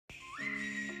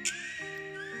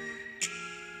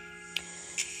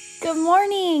Good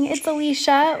morning, it's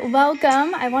Alicia.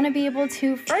 Welcome. I want to be able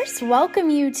to first welcome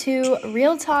you to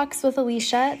Real Talks with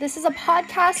Alicia. This is a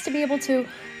podcast to be able to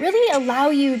really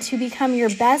allow you to become your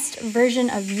best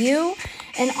version of you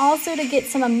and also to get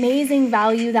some amazing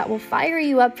value that will fire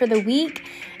you up for the week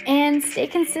and stay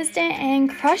consistent and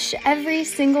crush every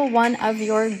single one of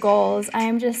your goals. I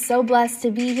am just so blessed to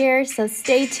be here, so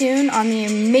stay tuned on the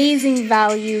amazing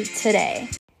value today.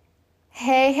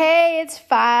 Hey, it's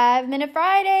 5-Minute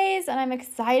Fridays, and I'm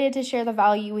excited to share the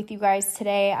value with you guys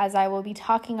today as I will be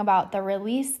talking about the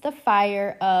release the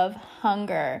fire of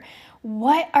hunger.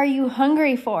 What are you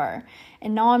hungry for?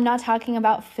 And no, I'm not talking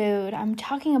about food. I'm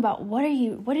talking about what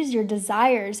is your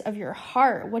desires of your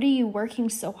heart? What are you working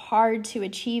so hard to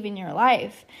achieve in your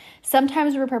life?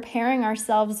 Sometimes we're preparing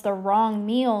ourselves the wrong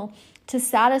meal to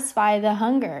satisfy the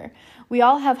hunger. We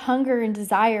all have hunger and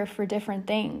desire for different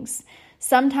things.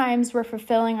 Sometimes we're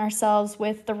fulfilling ourselves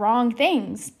with the wrong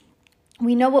things.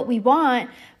 We know what we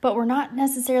want, but we're not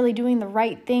necessarily doing the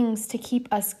right things to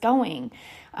keep us going.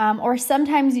 Or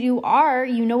sometimes you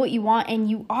know what you want and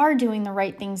you are doing the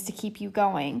right things to keep you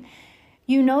going.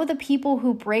 You know the people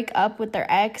who break up with their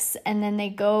ex and then they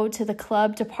go to the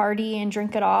club to party and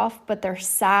drink it off, but they're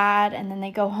sad and then they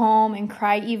go home and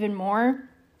cry even more.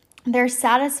 They're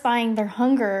satisfying their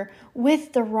hunger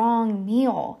with the wrong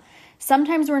meal.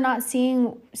 Sometimes we're not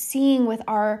seeing with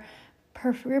our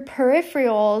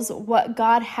peripherals what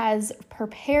God has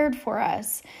prepared for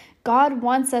us. God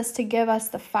wants us to give us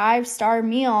the 5-star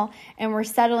meal, and we're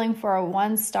settling for a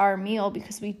 1-star meal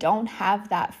because we don't have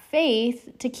that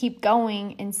faith to keep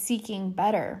going and seeking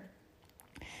better.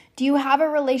 Do you have a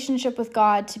relationship with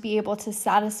God to be able to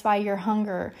satisfy your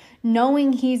hunger,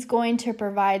 knowing He's going to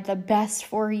provide the best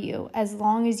for you as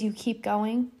long as you keep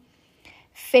going?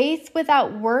 Faith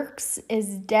without works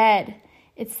is dead.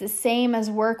 It's the same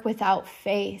as work without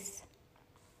faith.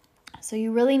 So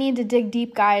you really need to dig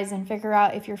deep, guys, and figure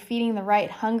out if you're feeding the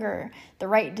right hunger, the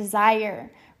right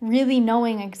desire, really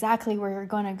knowing exactly where you're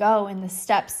going to go and the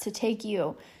steps to take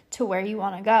you to where you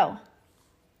want to go.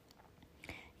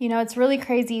 You know, it's really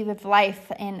crazy with life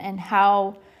and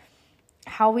how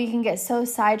we can get so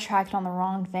sidetracked on the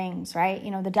wrong things, right?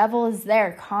 You know, the devil is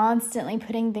there constantly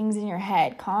putting things in your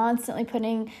head, constantly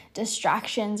putting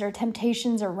distractions or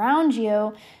temptations around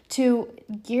you to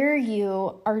gear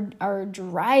you or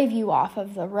drive you off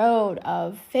of the road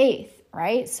of faith,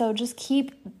 right? So just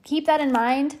keep that in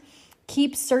mind.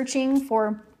 Keep searching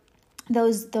for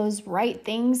those right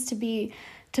things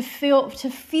to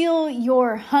feel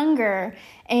your hunger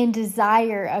and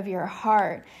desire of your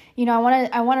heart. You know,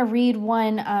 I want to read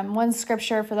one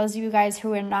scripture for those of you guys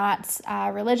who are not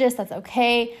religious. That's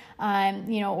okay.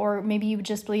 Or maybe you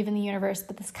just believe in the universe,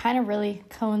 but this kind of really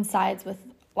coincides with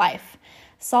life.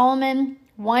 Solomon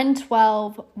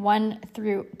 1:12,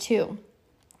 1-2.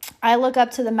 I look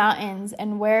up to the mountains,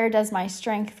 and where does my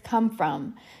strength come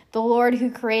from? The Lord who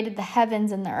created the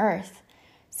heavens and the earth.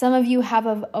 Some of you have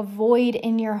a void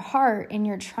in your heart, and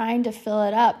you're trying to fill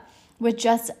it up with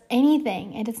just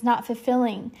anything, and it's not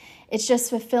fulfilling. It's just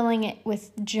fulfilling it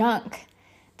with junk.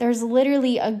 There's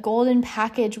literally a golden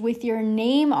package with your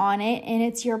name on it, and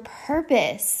it's your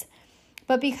purpose.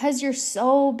 But because you're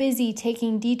so busy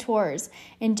taking detours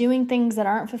and doing things that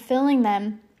aren't fulfilling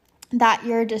them, that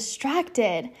you're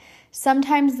distracted.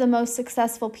 Sometimes the most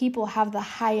successful people have the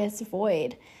highest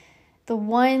void. The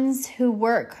ones who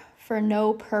work for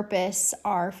no purpose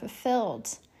are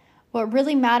fulfilled. What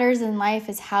really matters in life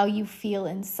is how you feel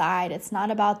inside. It's not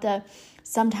about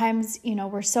sometimes,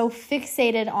 we're so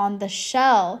fixated on the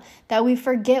shell that we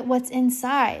forget what's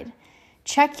inside.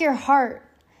 Check your heart.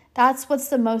 That's what's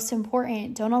the most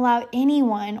important. Don't allow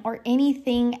anyone or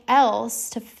anything else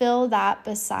to fill that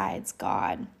besides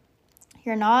God.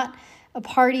 You're not a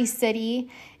party city.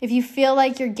 If you feel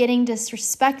like you're getting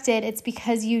disrespected, it's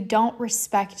because you don't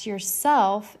respect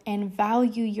yourself and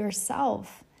value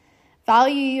yourself.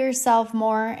 Value yourself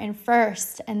more and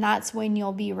first, and that's when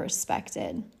you'll be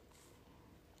respected.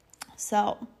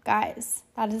 So, guys,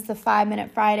 that is the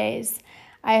 5-Minute Fridays.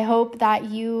 I hope that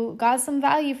you got some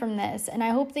value from this, and I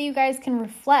hope that you guys can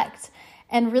reflect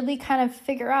and really kind of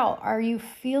figure out, are you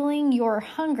feeling your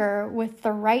hunger with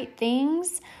the right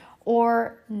things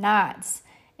or not?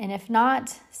 And if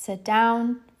not, sit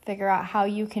down, figure out how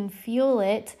you can fuel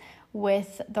it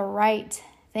with the right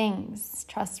things.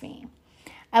 Trust me.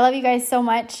 I love you guys so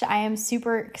much. I am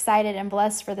super excited and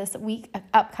blessed for this week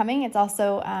upcoming. It's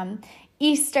also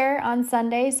Easter on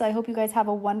Sunday, so I hope you guys have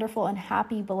a wonderful and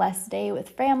happy, blessed day with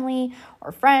family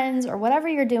or friends or whatever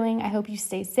you're doing. I hope you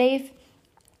stay safe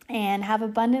and have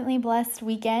abundantly blessed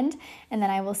weekend. And then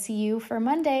I will see you for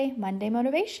Monday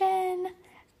Motivation.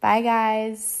 Bye,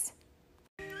 guys.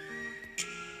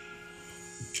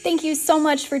 Thank you so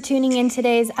much for tuning in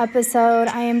today's episode.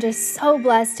 I am just so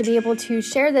blessed to be able to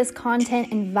share this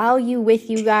content and value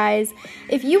with you guys.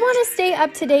 If you want to stay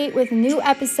up to date with new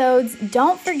episodes,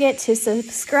 don't forget to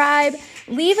subscribe,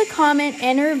 leave a comment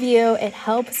and a review. It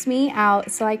helps me out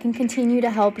so I can continue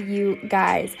to help you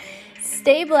guys.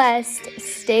 Stay blessed,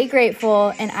 stay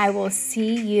grateful, and I will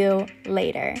see you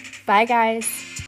later. Bye, guys.